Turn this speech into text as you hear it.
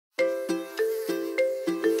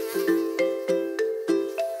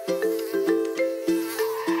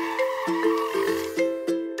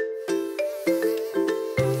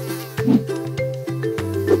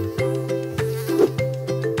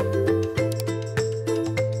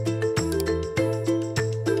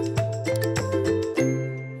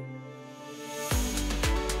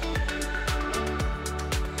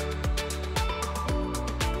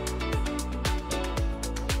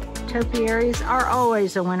Topiaries are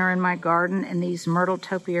always a winner in my garden, and these myrtle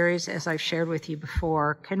topiaries, as I've shared with you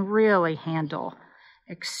before, can really handle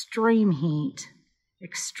extreme heat,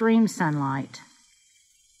 extreme sunlight,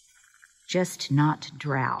 just not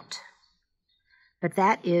drought. But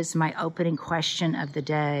that is my opening question of the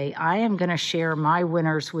day. I am going to share my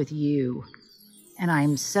winners with you, and I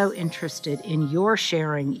am so interested in your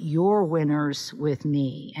sharing your winners with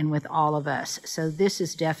me and with all of us. So this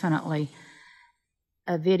is definitely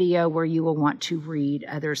a video where you will want to read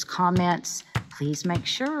others' comments. Please make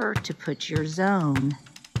sure to put your zone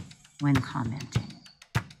when commenting.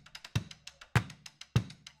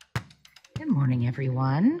 Good morning,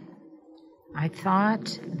 everyone. I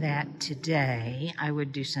thought that today I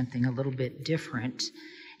would do something a little bit different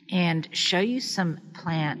and show you some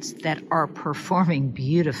plants that are performing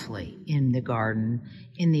beautifully in the garden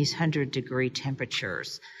in these 100-degree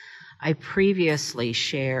temperatures. I previously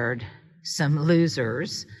shared some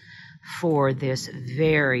losers for this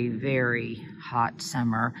very, very hot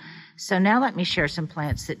summer. So now let me share some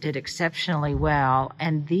plants that did exceptionally well.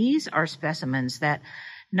 And these are specimens that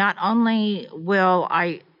not only will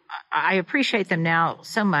I appreciate them now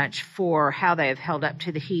so much for how they have held up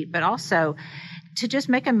to the heat, but also to just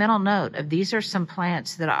make a mental note of these are some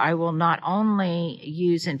plants that I will not only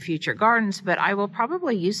use in future gardens, but I will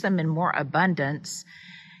probably use them in more abundance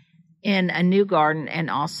in a new garden and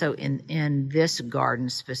also in this garden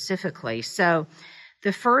specifically. So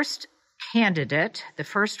the first candidate, the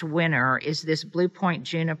first winner, is this Blue Point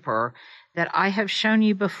juniper that I have shown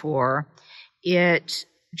you before. It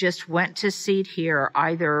just went to seed here,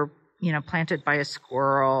 either planted by a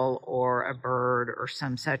squirrel or a bird or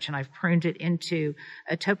some such, and I've pruned it into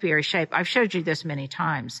a topiary shape. I've showed you this many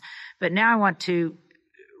times, but now I want to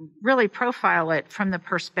really profile it from the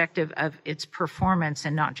perspective of its performance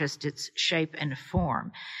and not just its shape and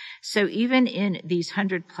form. So even in these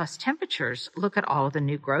 100+ temperatures, look at all of the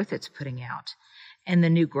new growth it's putting out. And the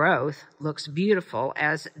new growth looks beautiful,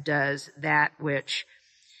 as does that which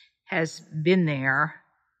has been there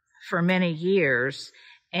for many years.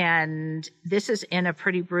 And this is in a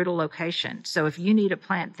pretty brutal location. So if you need a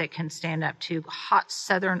plant that can stand up to hot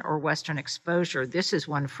southern or western exposure, this is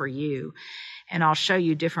one for you. And I'll show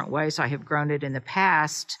you different ways I have grown it in the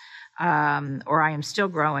past, or I am still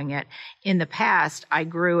growing it. In the past, I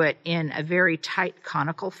grew it in a very tight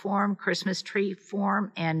conical form, Christmas tree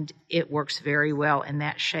form, and it works very well in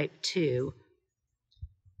that shape too.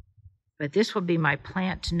 But this will be my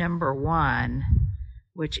plant number 1,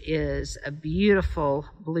 which is a beautiful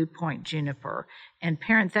Blue Point juniper. And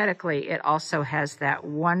parenthetically, it also has that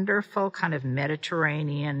wonderful kind of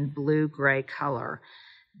Mediterranean blue-gray color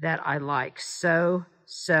that I like so,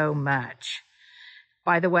 so much.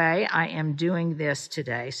 By the way, I am doing this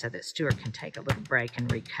today so that Stuart can take a little break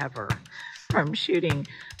and recover from shooting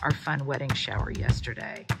our fun wedding shower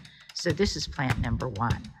yesterday. So this is plant number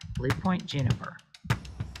 1, Blue Point juniper.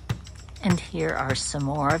 And here are some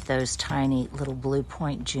more of those tiny little Blue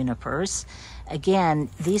Point junipers. Again,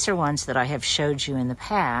 these are ones that I have showed you in the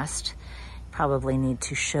past. Probably need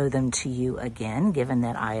to show them to you again, given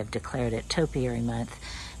that I have declared it Topiary Month.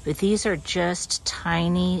 But these are just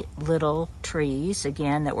tiny little trees,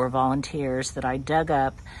 again, that were volunteers that I dug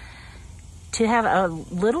up to have a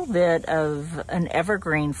little bit of an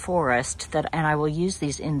evergreen forest and I will use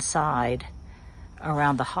these inside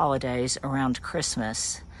around the holidays, around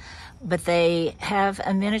Christmas. But they have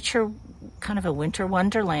a miniature, kind of a winter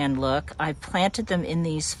wonderland look. I planted them in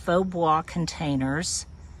these faux bois containers.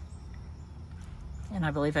 And I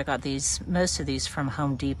believe I got most of these from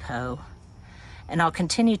Home Depot. And I'll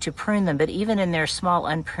continue to prune them, but even in their small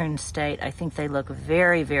unpruned state, I think they look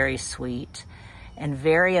very, very sweet and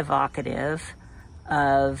very evocative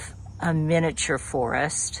of a miniature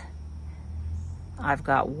forest. I've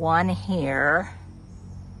got one here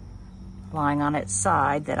lying on its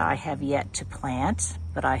side that I have yet to plant,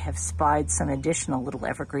 but I have spied some additional little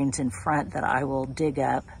evergreens in front that I will dig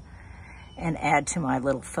up and add to my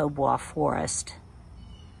little faux bois forest.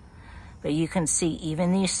 But you can see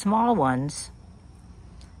even these small ones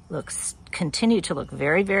continue to look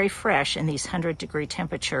very, very fresh in these 100-degree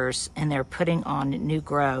temperatures, and they're putting on new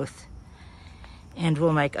growth and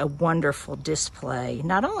will make a wonderful display,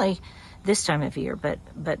 not only this time of year, but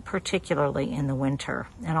particularly in the winter.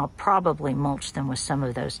 And I'll probably mulch them with some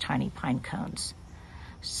of those tiny pine cones.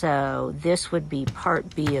 So this would be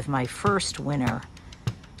part B of my first winner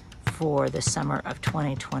for the summer of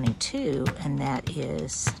 2022, and that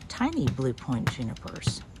is tiny blue point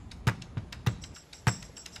junipers.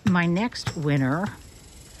 My next winner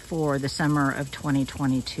for the summer of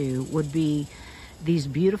 2022 would be these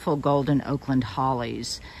beautiful golden Oakland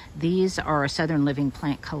hollies. These are a Southern Living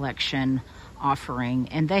Plant Collection offering,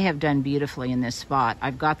 and they have done beautifully in this spot.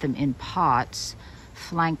 I've got them in pots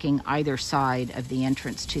flanking either side of the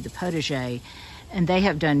entrance to the potager, and they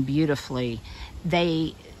have done beautifully.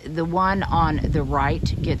 The one on the right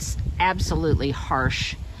gets absolutely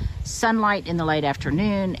harsh sunlight in the late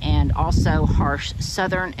afternoon and also harsh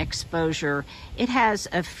southern exposure. It has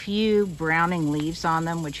a few browning leaves on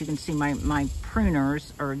them, which you can see my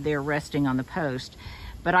pruners are there resting on the post,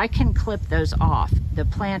 but I can clip those off. The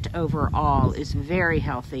plant overall is very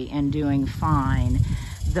healthy and doing fine.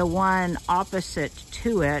 The one opposite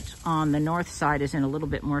to it on the north side is in a little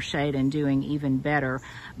bit more shade and doing even better.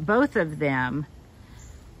 Both of them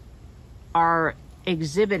are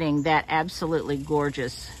exhibiting that absolutely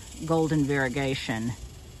gorgeous golden variegation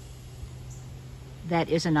that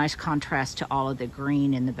is a nice contrast to all of the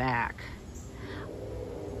green in the back.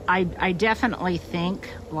 I definitely think,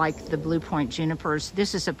 like the blue point junipers,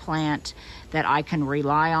 this is a plant that I can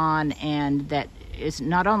rely on and that is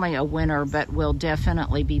not only a winner, but will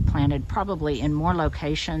definitely be planted probably in more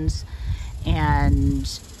locations and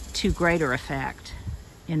to greater effect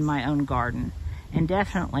in my own garden, and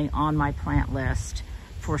definitely on my plant list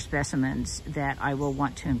for specimens that I will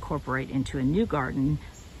want to incorporate into a new garden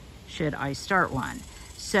should I start one.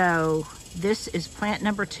 So this is plant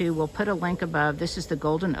number 2. We'll put a link above. This is the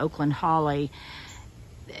golden Oakland holly.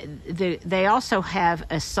 They also have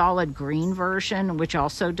a solid green version, which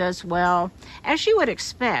also does well, as you would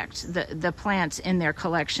expect the plants in their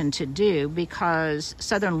collection to do, because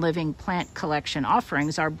Southern Living Plant Collection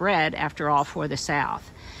offerings are bred, after all, for the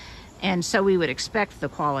South. And so we would expect the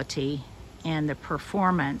quality and the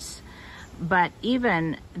performance. But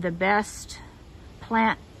even the best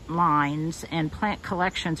plant lines and plant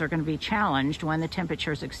collections are going to be challenged when the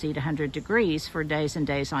temperatures exceed 100 degrees for days and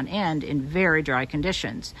days on end in very dry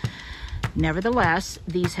conditions. Nevertheless,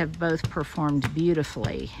 these have both performed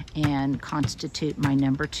beautifully and constitute my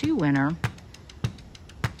number 2 winner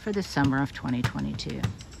for the summer of 2022.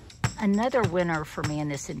 Another winner for me in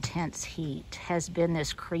this intense heat has been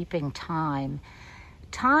this creeping thyme.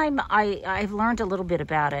 Thyme, I've learned a little bit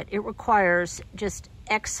about it. It requires just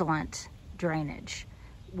excellent drainage,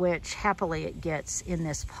 which happily it gets in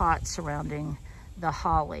this pot surrounding the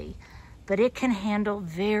holly. But it can handle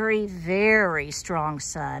very, very strong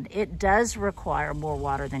sun. It does require more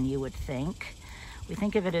water than you would think. We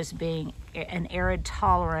think of it as being an arid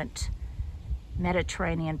tolerant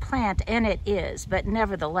Mediterranean plant, and it is, but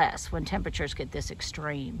nevertheless, when temperatures get this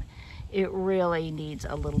extreme, it really needs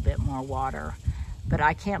a little bit more water. But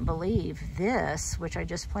I can't believe this, which I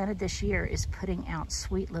just planted this year, is putting out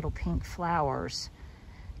sweet little pink flowers.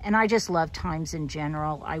 And I just love thymes in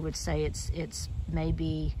general. I would say it's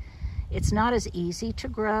not as easy to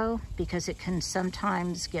grow because it can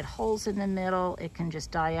sometimes get holes in the middle. It can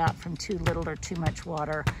just die out from too little or too much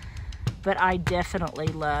water. But I definitely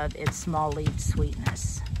love its small leaf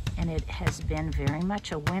sweetness. And it has been very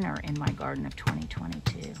much a winner in my garden of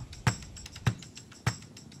 2022.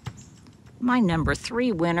 My number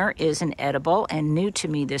 3 winner is an edible and new to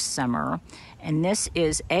me this summer, and this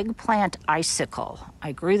is eggplant icicle.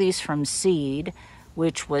 I grew these from seed,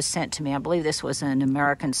 which was sent to me. I believe this was an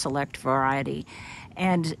American Select variety.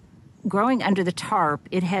 And growing under the tarp,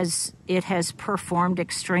 it has performed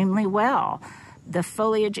extremely well. The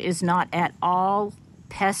foliage is not at all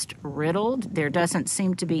pest riddled. There doesn't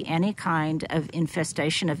seem to be any kind of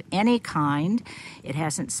infestation of any kind. It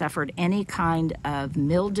hasn't suffered any kind of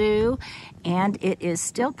mildew, and it is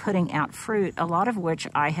still putting out fruit, a lot of which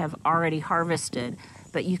I have already harvested.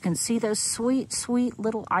 But you can see those sweet, sweet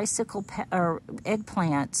little icicle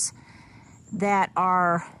eggplants that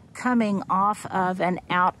are coming off of and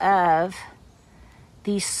out of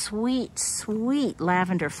these sweet, sweet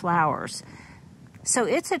lavender flowers. So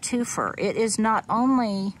it's a twofer. It is not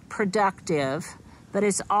only productive, but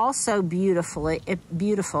it's also beautiful.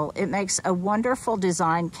 It makes a wonderful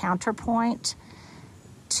design counterpoint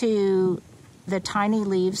to the tiny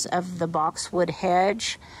leaves of the boxwood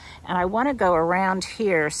hedge. And I want to go around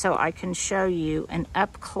here so I can show you an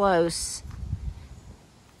up-close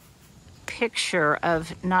picture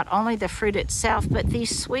of not only the fruit itself, but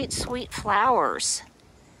these sweet, sweet flowers.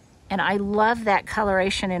 And I love that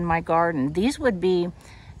coloration in my garden. These would be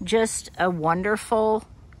just a wonderful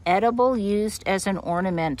edible used as an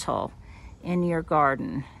ornamental in your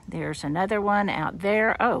garden. There's another one out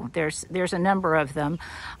there. Oh, there's a number of them.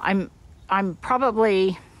 I'm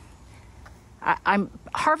probably I'm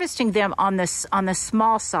harvesting them on the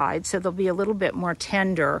small side, so they'll be a little bit more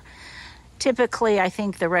tender. Typically, I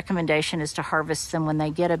think the recommendation is to harvest them when they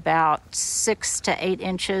get about 6 to 8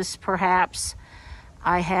 inches, perhaps.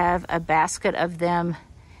 I have a basket of them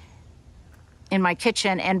in my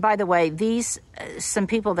kitchen. And by the way, these, some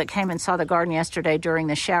people that came and saw the garden yesterday during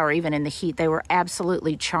the shower, even in the heat, they were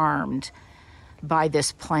absolutely charmed by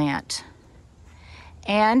this plant.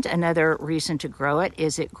 And another reason to grow it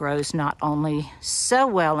is it grows not only so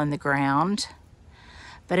well in the ground,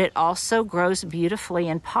 but it also grows beautifully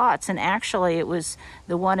in pots. And actually, it was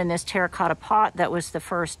the one in this terracotta pot that was the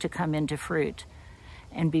first to come into fruit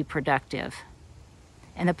and be productive.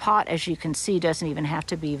 And the pot, as you can see, doesn't even have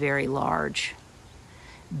to be very large.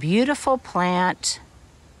 Beautiful plant,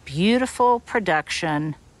 beautiful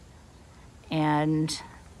production, and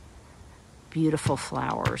beautiful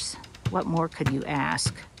flowers. What more could you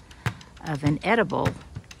ask of an edible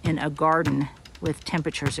in a garden with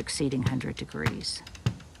temperatures exceeding 100 degrees?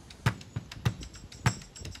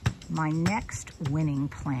 My next winning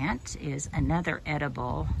plant is another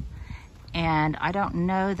edible, and I don't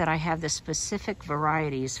know that I have the specific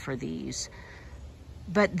varieties for these,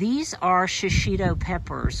 but these are shishito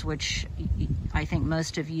peppers, which I think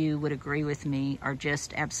most of you would agree with me are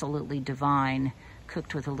just absolutely divine,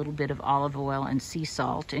 cooked with a little bit of olive oil and sea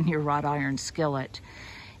salt in your wrought iron skillet.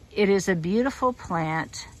 It is a beautiful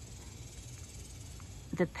plant.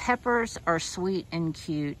 The peppers are sweet and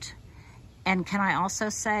cute. And can I also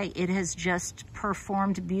say it has just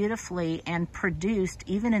performed beautifully and produced,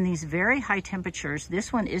 even in these very high temperatures.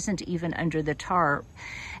 This one isn't even under the tarp.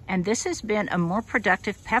 And this has been a more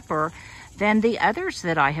productive pepper than the others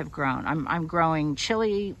that I have grown. I'm growing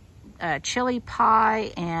chili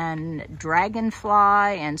pie and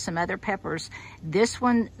dragonfly and some other peppers. This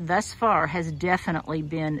one thus far has definitely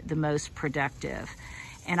been the most productive.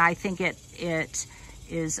 And I think it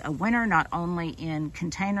is a winner not only in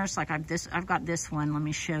containers like I've got this one, let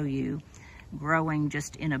me show you, growing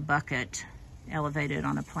just in a bucket elevated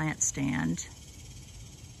on a plant stand.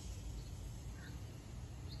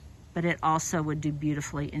 But it also would do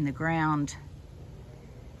beautifully in the ground.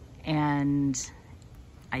 And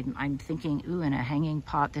I'm thinking, ooh, in a hanging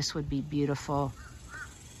pot, this would be beautiful.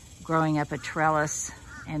 Growing up a trellis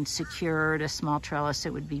and secured a small trellis,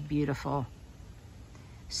 it would be beautiful.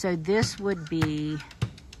 So this would be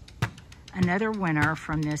another winner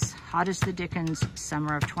from this hot as the Dickens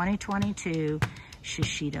summer of 2022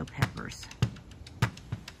 shishito peppers.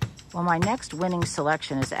 Well, my next winning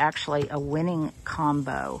selection is actually a winning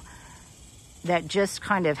combo that just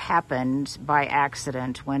kind of happened by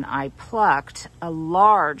accident when I plucked a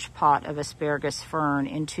large pot of asparagus fern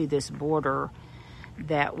into this border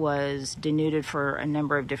that was denuded for a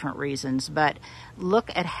number of different reasons. But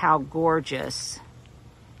look at how gorgeous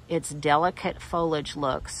its delicate foliage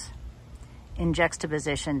looks in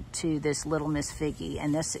juxtaposition to this Little Miss Figgy,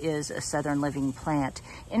 and this is a Southern Living plant.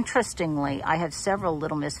 Interestingly, I have several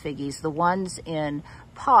Little Miss Figgies. The ones in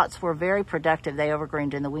pots were very productive. They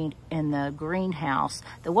overgreened in the greenhouse.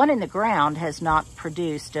 The one in the ground has not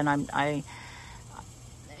produced, and I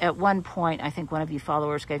at one point, I think one of you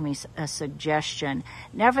followers gave me a suggestion.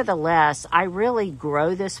 Nevertheless, I really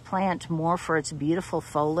grow this plant more for its beautiful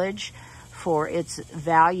foliage, for its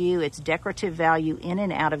value, its decorative value in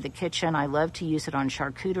and out of the kitchen. I love to use it on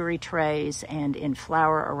charcuterie trays and in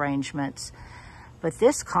flower arrangements. But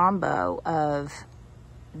this combo of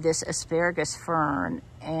this asparagus fern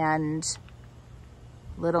and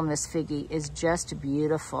Little Miss Figgy is just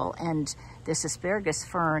beautiful. And this asparagus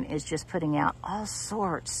fern is just putting out all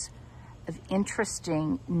sorts of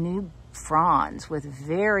interesting new fronds with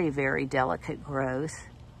very, very delicate growth.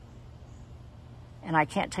 And I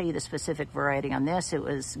can't tell you the specific variety on this. It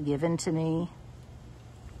was given to me.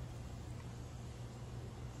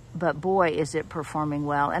 But boy, is it performing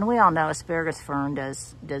well. And we all know asparagus fern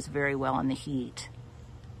does very well in the heat.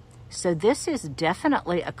 So this is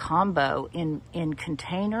definitely a combo in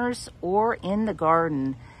containers or in the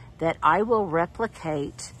garden that I will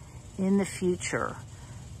replicate in the future.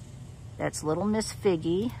 That's Little Miss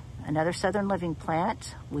Figgy, another Southern Living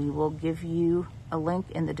plant. We will give you a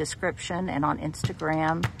link in the description and on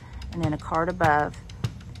Instagram and in a card above.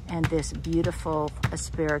 And this beautiful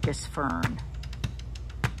asparagus fern.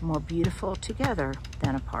 More beautiful together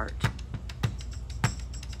than apart.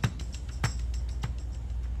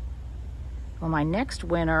 Well, my next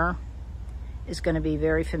winner is going to be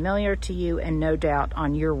very familiar to you and no doubt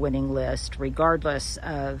on your winning list, regardless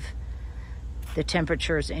of the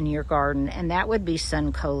temperatures in your garden, and that would be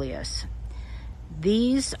Sun Coleus.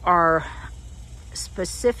 These are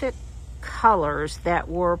specific colors that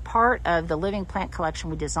were part of the living plant collection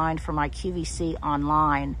we designed for my QVC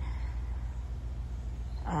online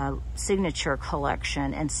signature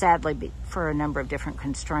collection, and sadly for a number of different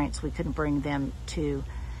constraints we couldn't bring them to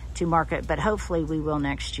market, but hopefully we will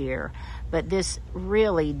next year. But this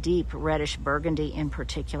really deep reddish burgundy in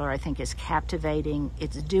particular I think is captivating.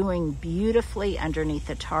 It's doing beautifully underneath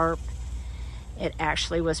the tarp. It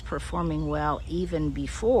actually was performing well even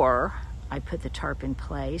before I put the tarp in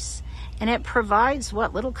place, and it provides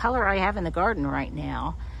what little color I have in the garden right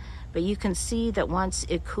now. But you can see that once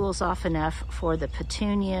it cools off enough for the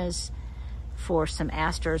petunias, for some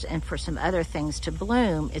asters, and for some other things to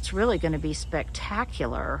bloom, it's really going to be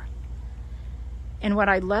spectacular. And what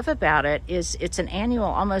I love about it is it's an annual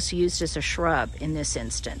almost used as a shrub in this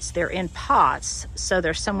instance. They're in pots, so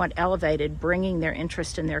they're somewhat elevated, bringing their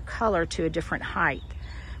interest in their color to a different height,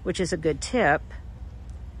 which is a good tip.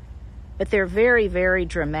 But they're very, very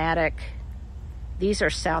dramatic. These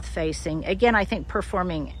are south facing. Again, I think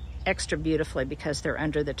performing extra beautifully because they're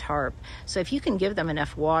under the tarp. So if you can give them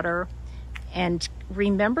enough water, and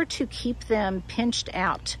remember to keep them pinched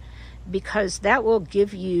out, because that will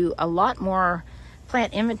give you a lot more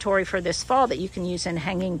plant inventory for this fall that you can use in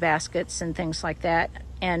hanging baskets and things like that,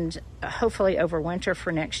 and hopefully over winter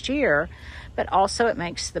for next year. But also it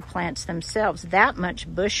makes the plants themselves that much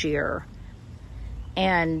bushier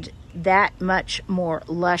and that much more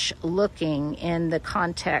lush looking in the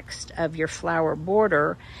context of your flower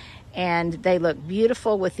border. And they look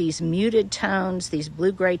beautiful with these muted tones, these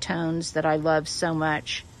blue-gray tones that I love so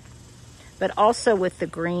much, but also with the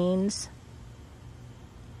greens,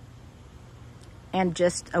 and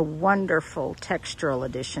just a wonderful textural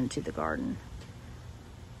addition to the garden.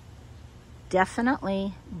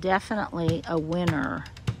 Definitely, definitely a winner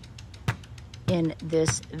in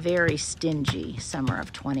this very stingy summer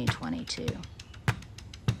of 2022.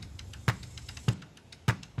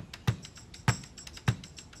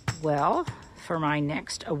 Well, for my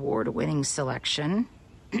next award-winning selection,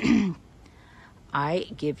 I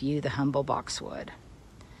give you the humble boxwood,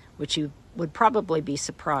 which you would probably be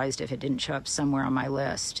surprised if it didn't show up somewhere on my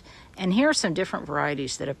list. And here are some different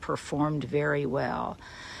varieties that have performed very well.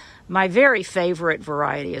 My very favorite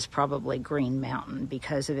variety is probably Green Mountain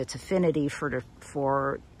because of its affinity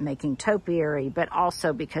for making topiary, but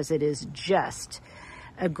also because it is just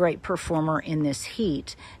a great performer in this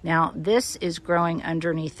heat. Now, this is growing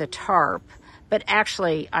underneath the tarp, but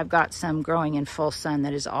actually I've got some growing in full sun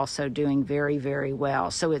that is also doing very, very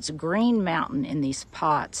well. So it's Green Mountain in these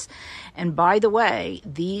pots. And by the way,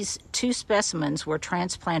 these two specimens were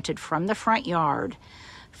transplanted from the front yard,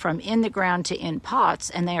 from in the ground to in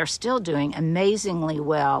pots, and they are still doing amazingly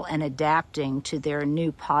well and adapting to their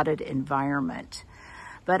new potted environment.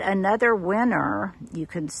 But another winner, you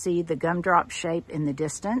can see the gumdrop shape in the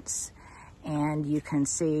distance, and you can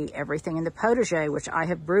see everything in the potager, which I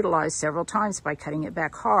have brutalized several times by cutting it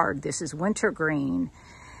back hard. This is wintergreen,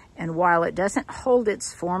 and while it doesn't hold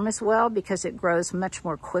its form as well because it grows much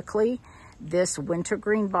more quickly, this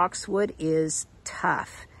wintergreen boxwood is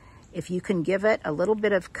tough. If you can give it a little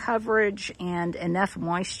bit of coverage and enough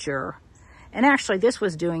moisture, and actually this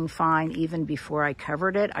was doing fine even before I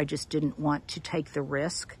covered it. I just didn't want to take the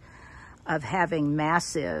risk of having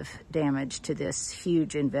massive damage to this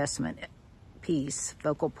huge investment piece,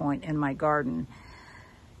 focal point in my garden.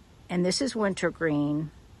 And this is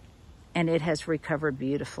wintergreen, and it has recovered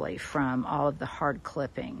beautifully from all of the hard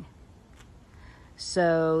clipping.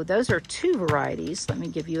 So those are two varieties. Let me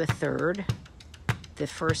give you a third. The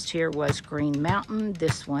first here was Green Mountain.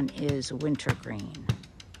 This one is Wintergreen.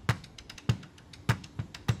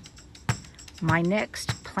 My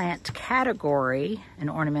next plant category, an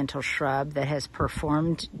ornamental shrub that has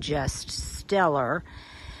performed just stellar,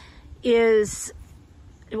 is,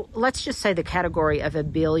 let's just say, the category of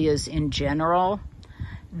abelias in general.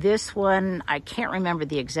 This one, I can't remember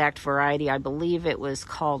the exact variety. I believe it was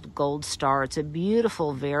called Gold Star. It's a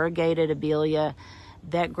beautiful variegated abelia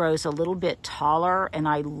that grows a little bit taller, and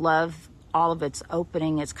I love all of its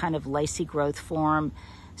opening, its kind of lacy growth form,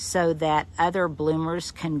 so that other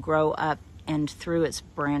bloomers can grow up and through its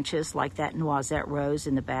branches, like that Noisette rose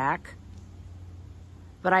in the back.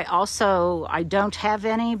 But I don't have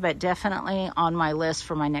any, but definitely on my list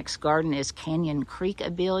for my next garden is Canyon Creek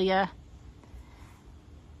abelia.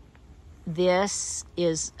 This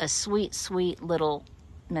is a sweet, sweet little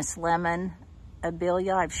Miss Lemon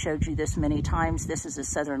abelia. I've showed you this many times. This is a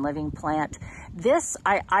Southern Living plant. This,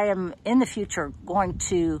 I am in the future going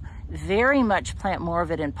to very much plant more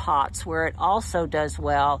of it in pots where it also does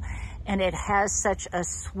well. And it has such a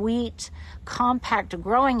sweet, compact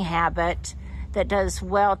growing habit that does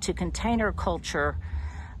well to container culture.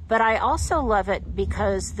 But I also love it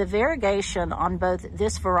because the variegation on both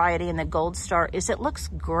this variety and the Gold Star is it looks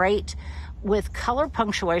great with color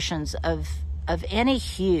punctuations of any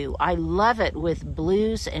hue. I love it with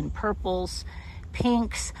blues and purples,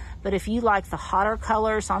 pinks, but if you like the hotter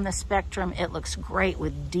colors on the spectrum, it looks great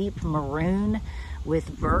with deep maroon,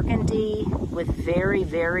 with burgundy, with very,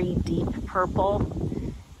 very deep purple.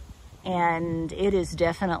 And it is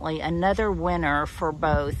definitely another winner for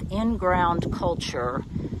both in-ground culture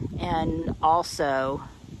and also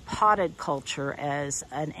potted culture as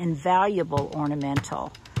an invaluable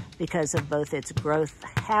ornamental because of both its growth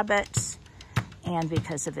habits and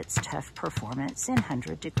because of its tough performance in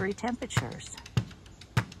 100-degree temperatures.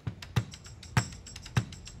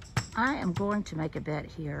 I am going to make a bet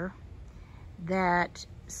here that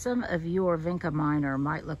some of your Vinca minor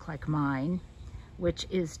might look like mine, which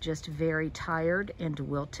is just very tired and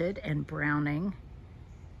wilted and browning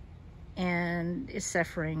and is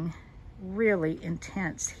suffering really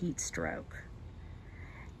intense heat stroke.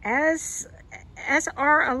 As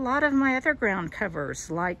are a lot of my other ground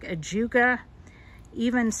covers like Ajuga,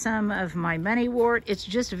 even some of my moneywort. It's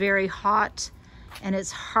just very hot and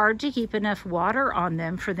it's hard to keep enough water on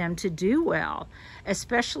them for them to do well,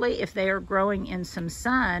 especially if they are growing in some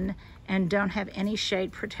sun and don't have any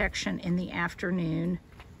shade protection in the afternoon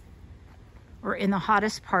or in the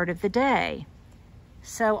hottest part of the day.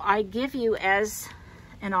 So I give you as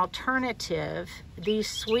an alternative these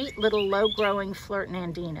sweet little low-growing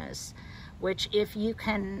Flirt-Nandinas, which if you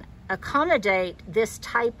can accommodate this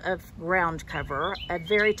type of ground cover, a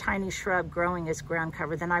very tiny shrub growing as ground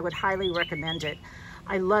cover, then I would highly recommend it.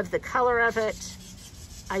 I love the color of it.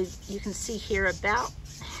 You can see here about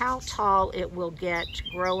how tall it will get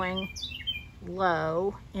growing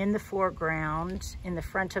low in the foreground in the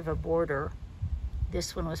front of a border.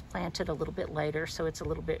 This one was planted a little bit later, so it's a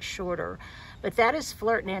little bit shorter. But that is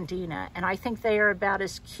Flirt-Nandina, and I think they are about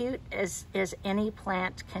as cute as any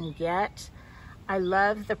plant can get. I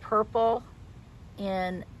love the purple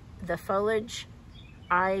in the foliage.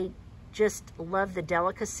 I just love the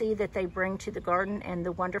delicacy that they bring to the garden and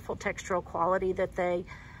the wonderful textural quality that they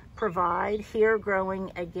provide. Here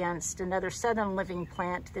growing against another southern living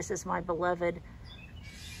plant. This is my beloved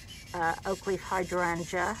oakleaf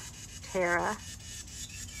hydrangea, Terra.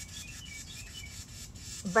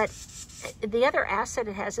 But the other asset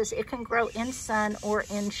it has is it can grow in sun or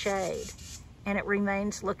in shade, and it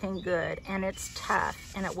remains looking good, and it's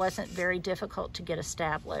tough, and it wasn't very difficult to get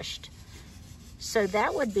established. So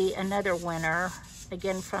that would be another winner.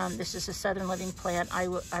 Again, this is a southern living plant.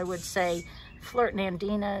 I would say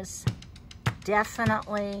Flirt-Nandinas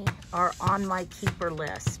definitely are on my keeper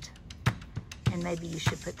list, and maybe you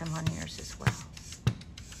should put them on yours as well.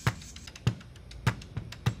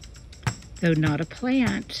 Though not a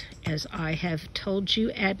plant, as I have told you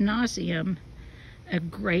ad nauseum, a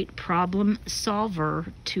great problem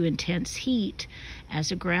solver to intense heat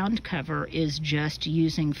as a ground cover is just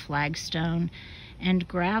using flagstone and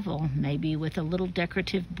gravel, maybe with a little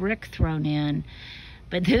decorative brick thrown in.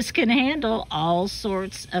 But this can handle all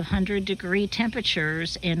sorts of 100-degree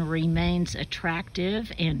temperatures and remains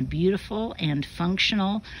attractive and beautiful and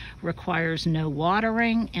functional, requires no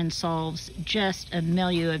watering, and solves just a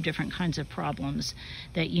milieu of different kinds of problems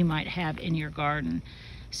that you might have in your garden.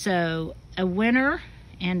 So a winner,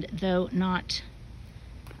 and though not,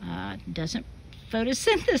 doesn't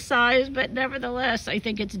photosynthesize, but nevertheless, I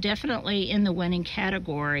think it's definitely in the winning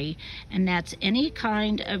category, and that's any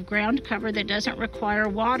kind of ground cover that doesn't require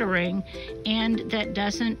watering and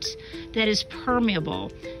that is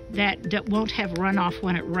permeable, that won't have runoff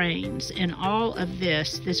when it rains. And all of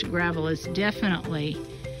this gravel is definitely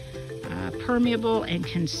permeable and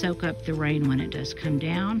can soak up the rain when it does come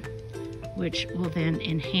down, which will then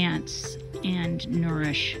enhance and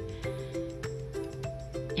nourish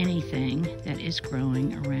anything that is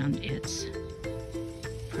growing around its